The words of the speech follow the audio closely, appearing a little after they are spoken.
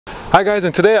Hi guys,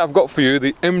 and today I've got for you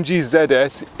the MG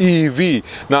ZS EV.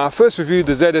 Now I first reviewed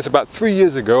the ZS about 3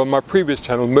 years ago on my previous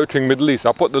channel, Motoring Middle East.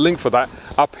 I'll put the link for that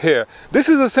up here. This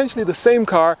is essentially the same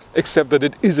car except that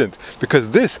it isn't, because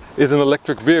this is an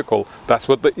electric vehicle. That's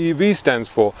what the EV stands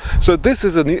for. So this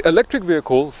is an electric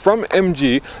vehicle from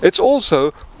MG. It's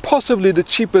also possibly the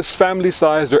cheapest family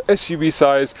sized or SUV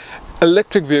sized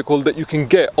electric vehicle that you can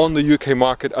get on the UK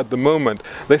market at the moment.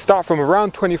 They start from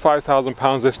around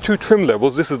 £25,000. There's two trim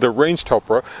levels. This is the range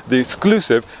topper, the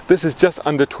exclusive. This is just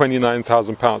under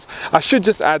 £29,000. I should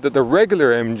just add that the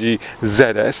regular MG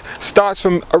ZS starts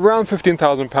from around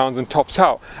 £15,000 and tops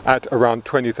out at around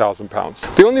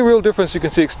 £20,000. The only real difference you can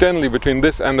see externally between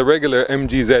this and the regular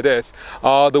MG ZS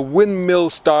are the windmill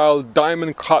style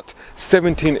diamond cut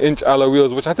 17-inch alloy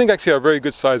wheels, which I think actually are a very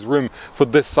good size rim for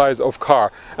this size of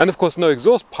car. And of course no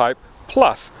exhaust pipe,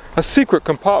 plus a secret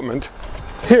compartment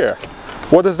here.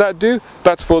 What does that do?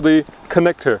 That's for the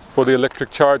connector for the electric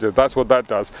charger. That's what that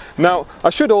does. Now I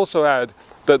should also add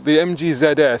that the MG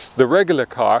ZS, the regular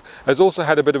car, has also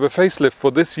had a bit of a facelift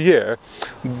for this year.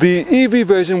 The EV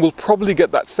version will probably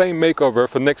get that same makeover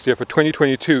for next year, for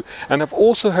 2022, and I've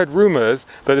also heard rumors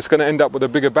that it's going to end up with a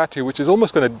bigger battery, which is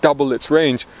almost going to double its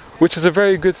range, which is a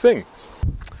very good thing.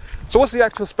 So what's the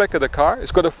actual spec of the car?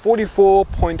 It's got a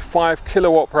 44.5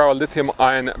 kilowatt per hour lithium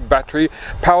ion battery,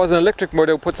 powers an electric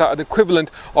motor, puts out an equivalent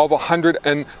of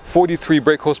 143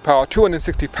 brake horsepower,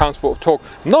 260 pounds-foot of torque.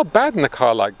 Not bad in a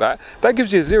car like that. That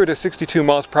gives you a 0 to 62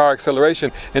 miles per hour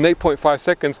acceleration in 8.5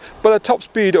 seconds, but a top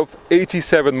speed of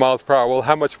 87 miles per hour. Well,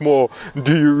 how much more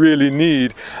do you really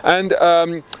need? And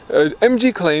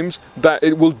MG claims that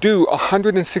it will do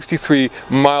 163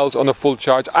 miles on a full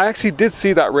charge. I actually did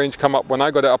see that range come up when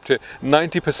I got it up to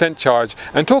 90% charge.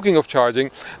 And talking of charging,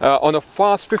 on a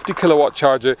fast 50 kilowatt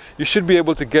charger you should be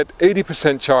able to get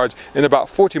 80% charge in about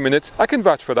 40 minutes. I can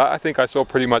vouch for that. I think I saw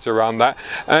pretty much around that.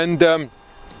 And on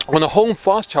a home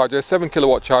fast charger, a 7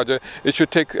 kilowatt charger, it should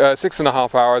take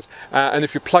 6.5 hours, and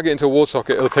if you plug it into a wall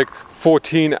socket it'll take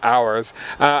 14 hours.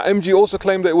 MG also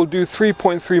claimed that it will do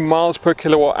 3.3 miles per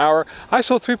kilowatt hour. I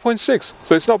saw 3.6,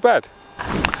 so it's not bad.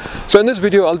 So in this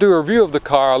video I'll do a review of the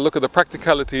car, I'll look at the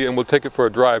practicality, and we'll take it for a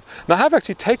drive. Now I have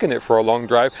actually taken it for a long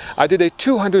drive. I did a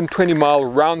 220 mile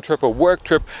round trip, a work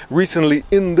trip recently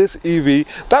in this EV.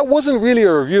 That wasn't really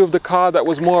a review of the car, that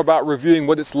was more about reviewing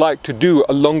what it's like to do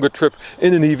a longer trip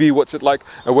in an EV, what's it like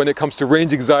when it comes to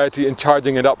range anxiety and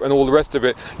charging it up and all the rest of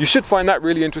it. You should find that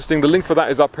really interesting. The link for that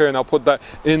is up here and I'll put that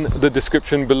in the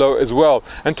description below as well.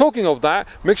 And talking of that,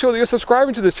 make sure that you're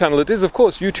subscribing to this channel. It is of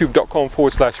course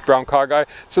youtube.com/browncarguy.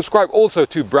 Subscribe also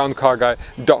to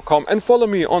browncarguy.com and follow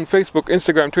me on Facebook,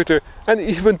 Instagram, Twitter, and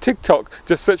even TikTok.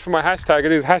 Just search for my hashtag.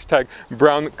 It is hashtag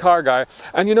browncarguy.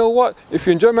 And you know what? If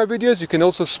you enjoy my videos, you can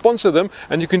also sponsor them,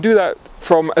 and you can do that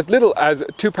from as little as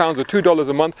 £2 or $2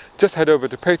 a month. Just head over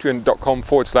to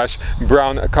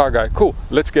patreon.com/browncarguy. Cool,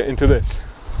 let's get into this.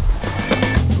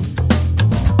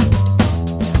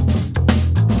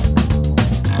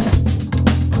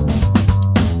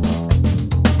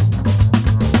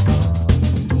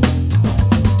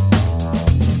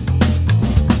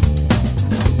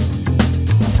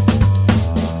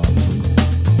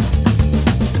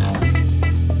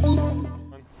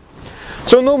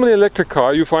 So normally in an electric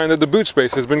car you find that the boot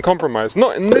space has been compromised.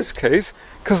 Not in this case,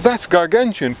 because that's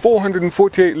gargantuan.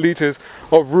 448 litres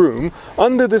of room.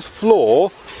 Under this floor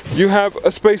you have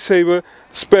a space saver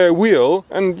spare wheel,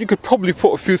 and you could probably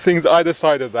put a few things either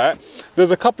side of that.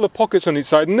 There's a couple of pockets on each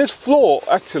side, and this floor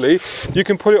actually you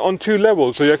can put it on 2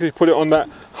 levels, so you actually put it on that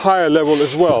higher level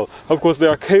as well. Of course there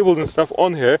are cables and stuff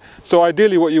on here, so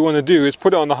ideally what you want to do is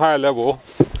put it on the higher level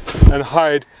and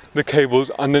hide the cables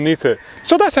underneath it.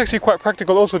 So that's actually quite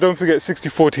practical. Also don't forget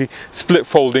 60/40 split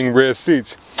folding rear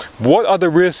seats. What are the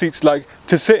rear seats like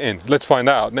to sit in? Let's find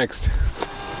out next.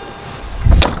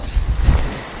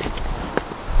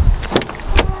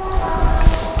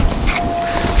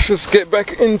 Let's just get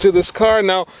back into this car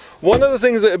now. One of the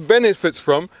things that it benefits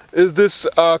from is this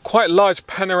quite large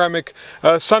panoramic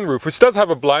sunroof, which does have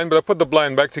a blind, but I put the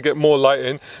blind back to get more light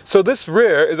in. So this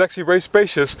rear is actually very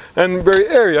spacious and very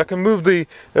airy. I can move the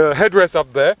headrest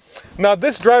up there. Now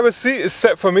this driver's seat is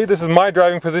set for me. This is my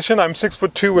driving position. I'm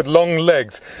 6'2" with long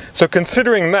legs. So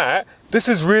considering that, this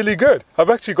is really good. I've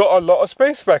actually got a lot of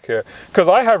space back here because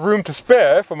I have room to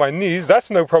spare for my knees. That's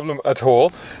no problem at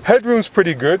all. Headroom's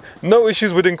pretty good. No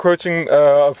issues with encroaching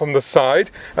from the side.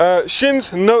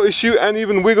 Shins, no issue, and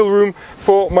even wiggle room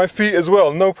for my feet as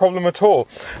well. No problem at all.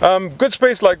 Good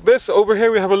space like this. Over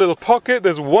here we have a little pocket.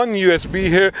 There's one USB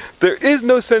here. There is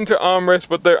no center armrest,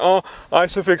 but there are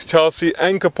Isofix chassis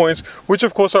anchor points, which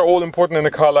of course are all important in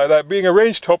a car like that. Being a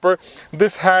range topper,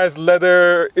 this has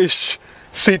leather-ish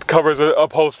seat covers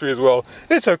upholstery as well.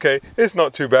 It's okay, it's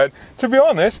not too bad. To be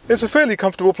honest, it's a fairly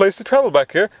comfortable place to travel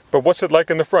back here, but what's it like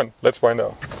in the front? Let's find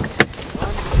out.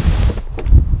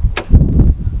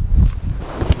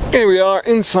 Here we are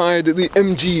inside the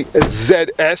MG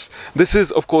ZS. This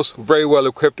is of course very well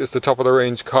equipped. It's the top of the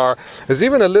range car. There's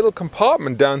even a little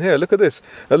compartment down here. Look at this,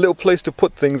 a little place to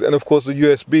put things, and of course the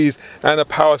USBs and a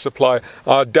power supply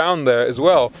are down there as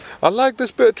well. I like this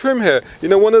bit of trim here. You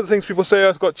know, one of the things people say,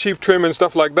 it's got cheap trim and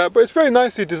stuff like that, but it's very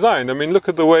nicely designed. I mean, look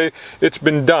at the way it's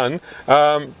been done.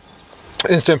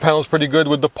 Instant panel's pretty good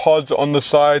with the pods on the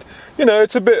side. You know,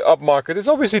 it's a bit upmarket. It's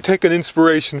obviously taken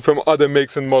inspiration from other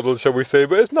makes and models, shall we say,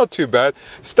 but it's not too bad.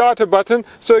 Starter button.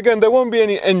 So again, there won't be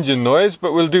any engine noise,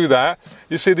 but we'll do that.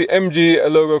 You see the MG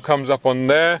logo comes up on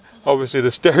there. Obviously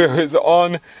the stereo is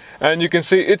on, and you can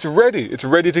see it's ready. It's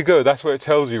ready to go. That's what it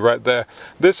tells you right there.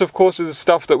 This of course is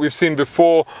stuff that we've seen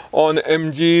before on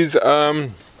MGs.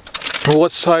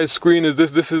 What size screen is this?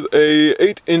 This is a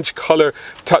 8-inch color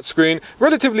touchscreen.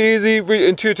 Relatively easy,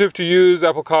 intuitive to use,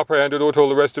 Apple CarPlay, Android Auto, all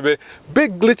the rest of it.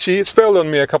 Big glitchy, it's failed on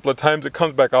me a couple of times, it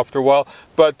comes back after a while,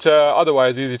 but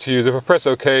otherwise easy to use. If I press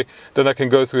OK, then I can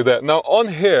go through that. Now on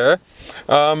here,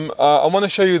 I want to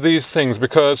show you these things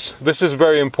because this is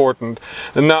very important.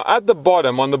 And now at the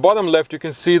bottom, on the bottom left, you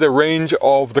can see the range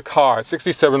of the car,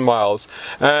 67 miles.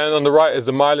 And on the right is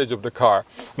the mileage of the car.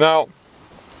 Now,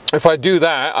 if I do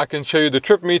that, I can show you the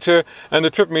trip meter, and the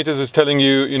trip meter is telling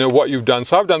you, you know, what you've done.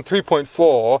 So I've done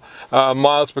 3.4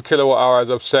 miles per kilowatt hour,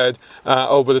 as I've said,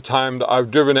 over the time that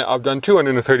I've driven it. I've done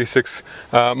 236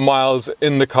 miles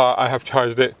in the car. I have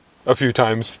charged it a few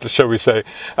times, shall we say.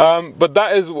 But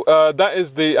that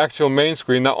is the actual main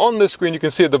screen. Now on this screen, you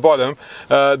can see at the bottom,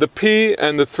 the P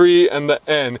and the 3 and the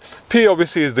N. P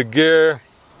obviously is the gear.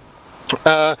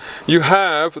 You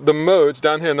have the modes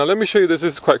down here. Now let me show you this.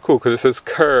 This is quite cool because it says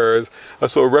KERS, a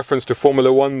sort of reference to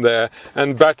Formula 1 there,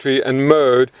 and battery and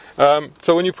mode.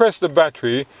 So when you press the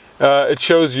battery, it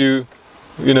shows you,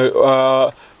 you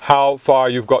know, how far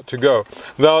you've got to go.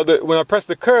 Now when I press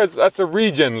the KERS, that's a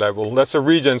regen level. That's a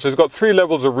regen. So it's got 3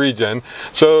 levels of regen.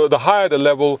 So the higher the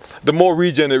level, the more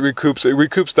regen it recoups. It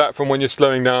recoups that from when you're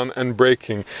slowing down and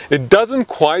braking. It doesn't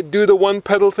quite do the one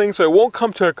pedal thing, so it won't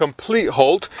come to a complete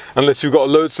halt unless you've got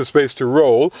loads of space to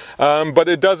roll. But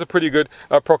it does a pretty good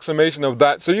approximation of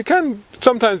that. So you can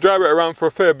sometimes drive it around for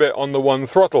a fair bit on the one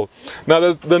throttle. Now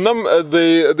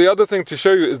the other thing to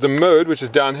show you is the mode, which is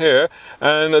down here,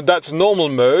 and that's normal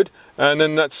mode. And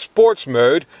then that's sports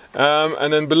mode,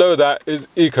 and then below that is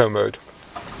eco mode.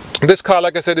 This car,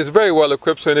 like I said, is very well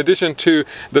equipped. So in addition to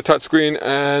the touchscreen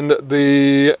and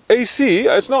the AC,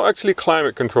 it's not actually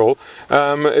climate control.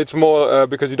 It's more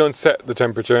because you don't set the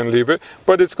temperature and leave it,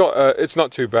 but it's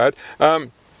not too bad.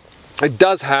 It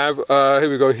does have, here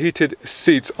we go, heated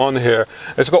seats on here.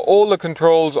 It's got all the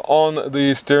controls on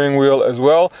the steering wheel as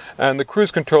well, and the cruise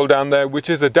control down there, which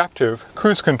is adaptive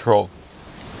cruise control.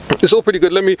 It's all pretty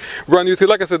good. Let me run you through.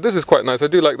 Like I said, this is quite nice. I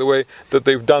do like the way that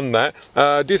they've done that.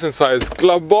 Decent sized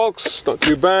glove box, not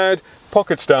too bad.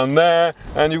 Pockets down there,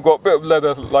 and you've got a bit of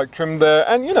leather like trim there,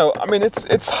 and you know, I mean,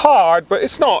 it's hard, but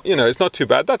it's not, you know, it's not too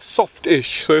bad. That's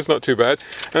soft-ish, so it's not too bad.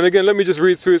 And again, let me just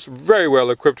read through. It's very well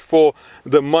equipped for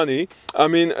the money. I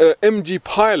mean, MG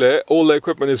Pilot, all the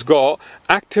equipment it's got: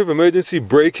 active emergency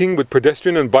braking with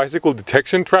pedestrian and bicycle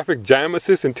detection, traffic jam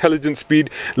assist, intelligent speed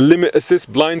limit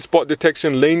assist, blind spot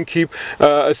detection, lane keep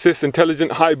assist,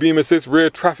 intelligent high beam assist, rear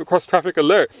traffic cross traffic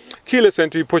alert, keyless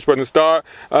entry, push button start.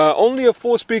 Only a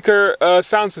 4-speaker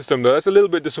sound system though. That's a little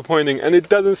bit disappointing, and it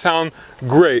doesn't sound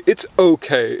great. It's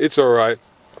okay, it's alright.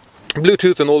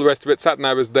 Bluetooth and all the rest of it. Sat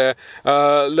nav is there.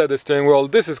 Leather steering wheel.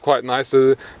 This is quite nice.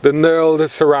 The knurled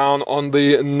surround on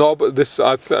the knob. This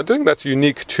I think that's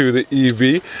unique to the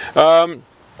EV.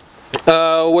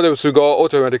 What else we got?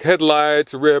 Automatic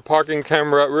headlights, rear parking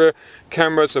camera,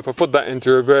 So if I put that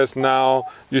into reverse now,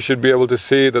 you should be able to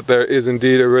see that there is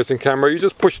indeed a reversing camera. You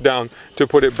just push down to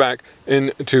put it back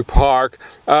into park.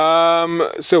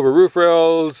 Silver roof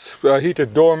rails,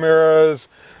 heated door mirrors,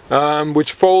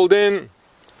 which fold in.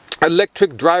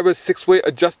 electric driver's 6-way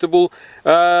adjustable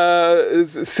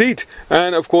seat,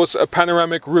 and of course a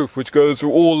panoramic roof which goes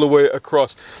all the way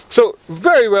across. So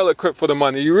very well equipped for the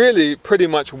money. You really pretty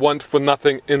much want for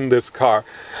nothing in this car.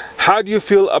 How do you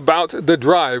feel about the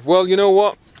drive? Well, you know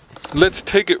what? Let's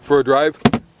take it for a drive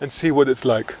and see what it's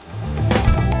like.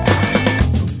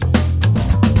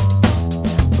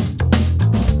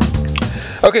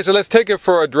 Okay, so let's take it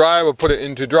for a drive. I'll put it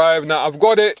into drive. Now I've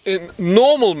got it in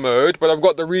normal mode, but I've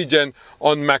got the regen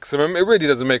on maximum. It really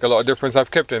doesn't make a lot of difference.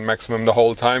 I've kept it in maximum the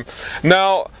whole time.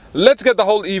 Now let's get the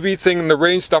whole EV thing and the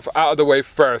range stuff out of the way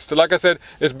first. So like I said,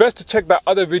 it's best to check that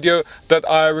other video that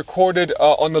I recorded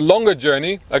on the longer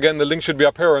journey. Again, the link should be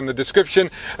up here in the description,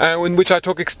 in which I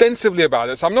talk extensively about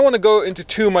it. So I'm not going to go into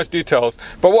too much details,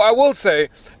 but what I will say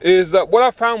is that what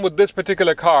I found with this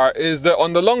particular car is that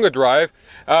on the longer drive,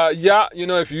 yeah, you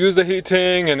know, if you use the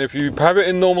heating and if you have it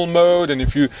in normal mode and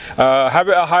if you have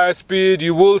it at higher speed,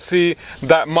 you will see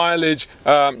that mileage,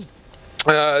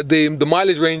 the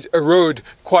mileage range erode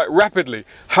quite rapidly.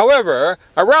 However,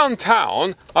 around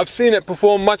town, I've seen it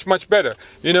perform much better.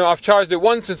 You know, I've charged it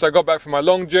once since I got back from my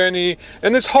long journey,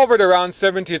 and it's hovered around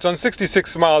 70. It's on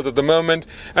 66 miles at the moment,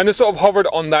 and it's sort of hovered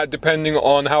on that depending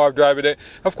on how I've driven it.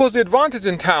 Of course, the advantage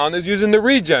in town is using the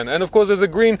regen, and of course there's a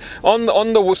green on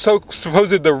the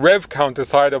supposed the rev counter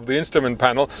side of the instrument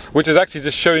panel, which is actually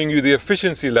just showing you the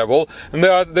efficiency level, and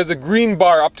there's a green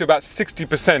bar up to about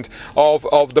 60%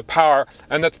 of the power,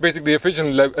 and that's basically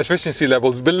the efficiency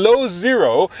levels. Below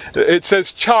zero, it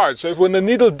says charge. So if when the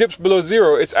needle dips below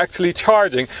zero, it's actually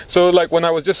charging. So like when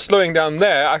I was just slowing down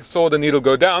there, I saw the needle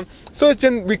go down. So it's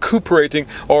then recuperating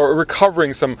or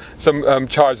recovering some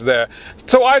charge there.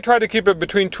 So I try to keep it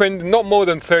between 20, not more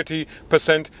than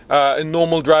 30% in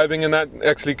normal driving, and that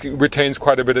actually retains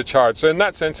quite a bit of charge. So in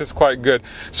that sense, it's quite good.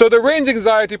 So the range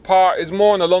anxiety part is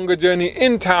more on a longer journey.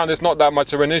 In town, it's not that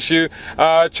much of an issue.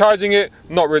 Charging it,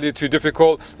 not really too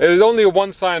difficult. There's only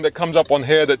one sign that comes up on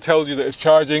here that tells you that it's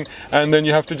charging, and then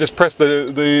you have to just press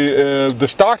the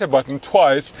starter button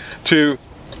twice to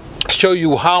show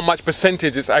you how much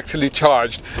percentage it's actually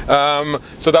charged.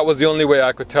 So that was the only way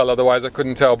I could tell, otherwise I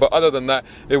couldn't tell. But other than that,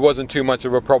 it wasn't too much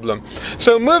of a problem.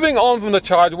 So moving on from the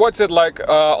charge, what's it like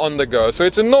on the go? So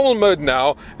it's in normal mode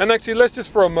now, and actually let's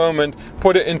just for a moment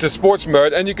put it into sports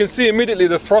mode, and you can see immediately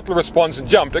the throttle response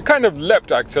jumped. It kind of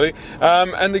leapt actually,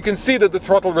 and you can see that the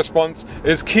throttle response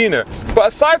is keener. But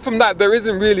aside from that, there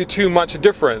isn't really too much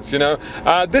difference, you know.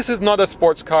 This is not a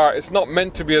sports car. It's not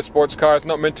meant to be a sports car. It's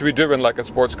not meant to be driven like a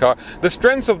sports car. The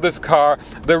strengths of this car,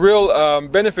 the real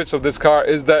benefits of this car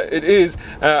is that it is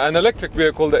an electric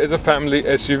vehicle that is a family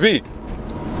SUV.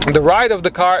 The ride of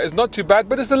the car is not too bad,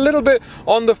 but it's a little bit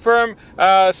on the firm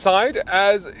side,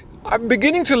 as I'm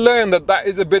beginning to learn that that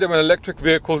is a bit of an electric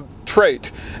vehicle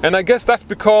trait, and I guess that's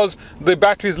because the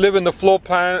batteries live in the floor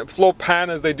pan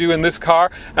as they do in this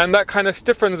car, and that kind of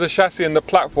stiffens the chassis and the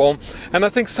platform, and I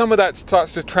think some of that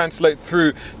starts to translate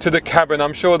through to the cabin.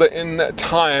 I'm sure that in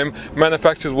time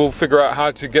manufacturers will figure out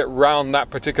how to get around that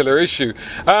particular issue,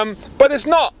 but it's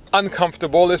not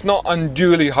uncomfortable, it's not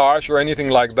unduly harsh or anything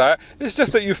like that. It's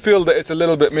just that you feel that it's a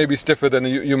little bit maybe stiffer than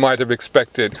you might have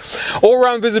expected.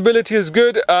 All-round visibility is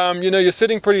good. You know, you're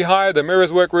sitting pretty high, the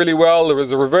mirrors work really well, there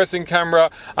is a reversing camera.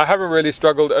 I haven't really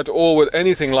struggled at all with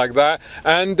anything like that,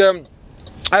 and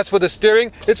as for the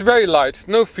steering, it's very light,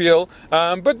 no feel,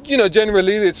 but you know,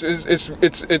 generally it's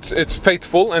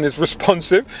faithful and it's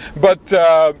responsive. But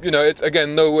you know, it's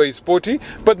again no way sporty,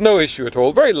 but no issue at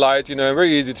all. Very light, you know,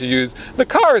 very easy to use. The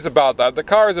car is about that. The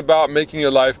car is about making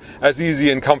your life as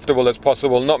easy and comfortable as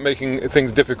possible, not making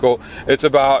things difficult. It's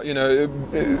about, you know,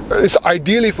 it's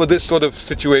ideally for this sort of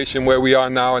situation where we are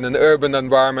now in an urban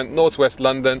environment, northwest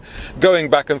London, going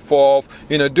back and forth.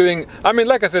 You know, doing. I mean,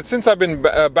 like I said, since I've been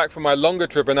back from my longer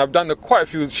trip, and I've done quite a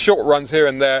few short runs here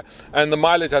and there, and the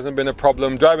mileage hasn't been a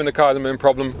problem. Driving the car hasn't been a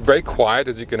problem. Very quiet,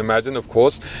 as you can imagine, of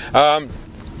course.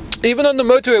 Even on the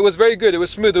motorway, it was very good. It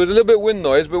was smooth. There was a little bit of wind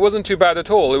noise, but it wasn't too bad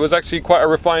at all. It was actually quite a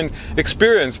refined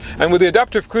experience. And with the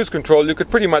adaptive cruise control, you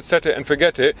could pretty much set it and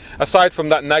forget it, aside from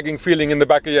that nagging feeling in the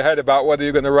back of your head about whether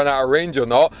you're going to run out of range or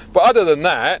not. But other than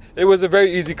that, it was a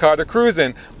very easy car to cruise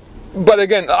in. But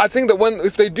again, I think that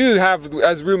if they do have,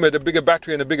 as rumored, a bigger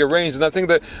battery and a bigger range, and I think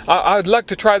that I'd like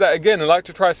to try that again. I'd like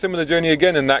to try a similar journey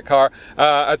again in that car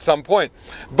at some point.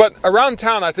 But around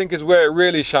town, I think, is where it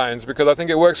really shines, because I think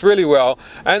it works really well.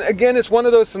 And again, it's one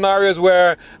of those scenarios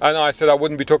where, I know I said I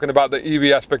wouldn't be talking about the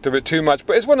EV aspect of it too much,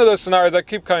 but it's one of those scenarios I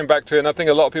keep coming back to, and I think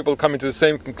a lot of people are coming to the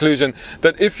same conclusion,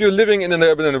 that if you're living in an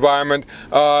urban environment,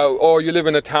 or you live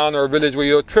in a town or a village where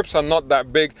your trips are not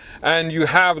that big, and you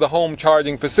have the home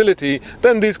charging facility, practicality,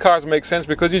 then these cars make sense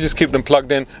because you just keep them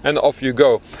plugged in and off you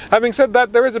go. Having said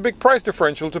that, there is a big price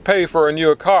differential to pay for a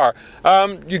newer car.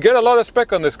 You get a lot of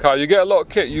spec on this car, you get a lot of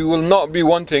kit you will not be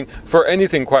wanting for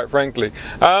anything, quite frankly.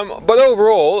 But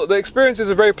overall, the experience is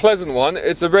a very pleasant one.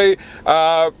 It's a very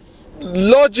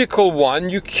logical one.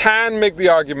 You can make the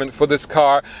argument for this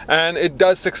car, and it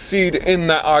does succeed in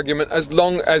that argument as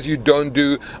long as you don't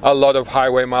do a lot of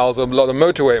highway miles or a lot of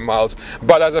motorway miles.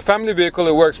 But as a family vehicle,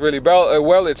 it works really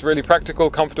well. It's really practical,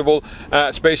 comfortable,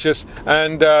 spacious,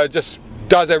 and just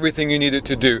does everything you need it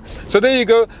to do. So there you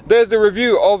go, there's the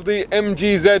review of the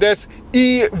MG ZS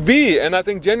EV, and I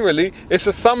think generally it's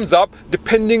a thumbs up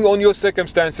depending on your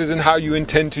circumstances and how you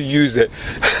intend to use it.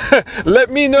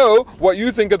 Let me know what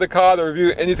you think of the car, the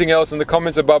review, anything else in the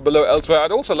comments above, below, elsewhere.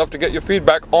 I'd also love to get your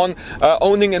feedback on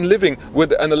owning and living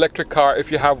with an electric car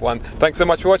if you have one. Thanks so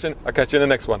much for watching. I'll catch you in the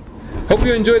next one. Hope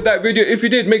you enjoyed that video. If you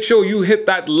did, make sure you hit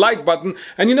that like button.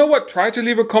 And you know what? Try to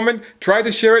leave a comment, try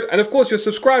to share it. And of course, you're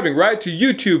subscribing, right? To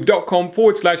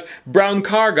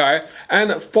youtube.com/browncarguy.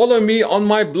 And follow me on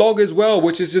my blog as well,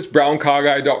 which is just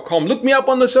browncarguy.com. Look me up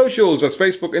on the socials. That's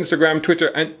Facebook, Instagram, Twitter,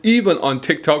 and even on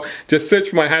TikTok. Just search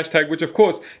for my hashtag, which of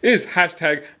course is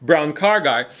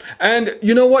 #browncarguy. And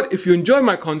you know what? If you enjoy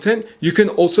my content, you can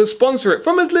also sponsor it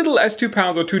from as little as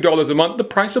 £2 or $2 a month, the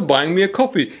price of buying me a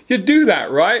coffee. You do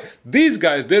that, right? These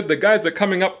guys did, the guys that are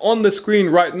coming up on the screen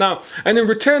right now. And in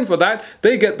return for that,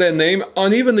 they get their name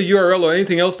on even the URL or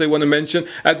anything else they want to mention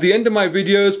at the end of my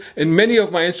videos, in many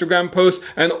of my Instagram posts,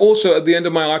 and also at the end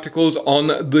of my articles on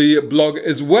the blog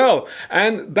as well.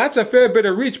 And that's a fair bit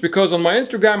of reach, because on my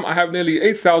Instagram, I have nearly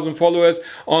 8,000 followers.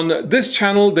 On this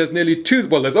channel, there's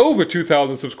there's over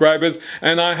 2,000 subscribers.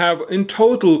 And I have in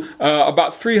total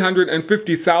about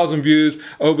 350,000 views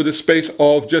over the space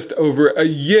of just over a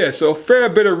year. So a fair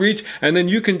bit of reach. And then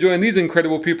you can join these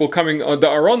incredible people coming that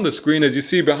are on the screen, as you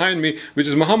see behind me, which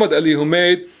is Muhammad Ali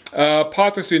Humaid,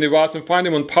 Partha Srinivasan, find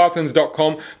him on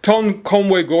parthans.com, Tom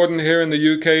Conway Gordon here in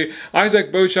the UK,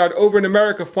 Isaac Beauchard over in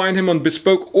America, find him on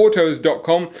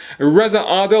bespokeautos.com, Reza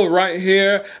Adel right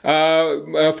here,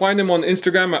 find him on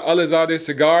Instagram at Alizadeh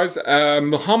Cigars,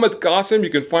 Muhammad Qasim, you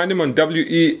can find him on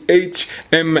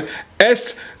WEHMS.com.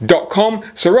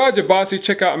 Siraj Abbasi,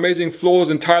 check out amazing floors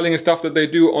and tiling and stuff that they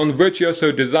do on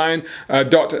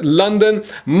virtuosodesign.london.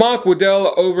 Mark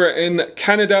Waddell over in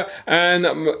Canada, and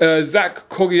Zach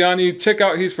Kogiani, check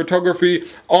out his photography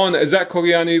on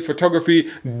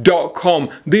zachkogianiphotography.com.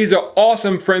 These are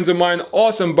awesome friends of mine,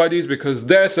 awesome buddies, because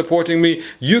they're supporting me.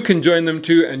 You can join them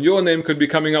too, and your name could be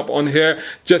coming up on here.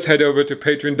 Just head over to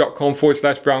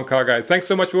patreon.com/browncarguy. Thanks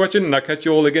so much for watching, and I'll catch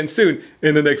you all again soon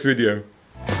in the next video.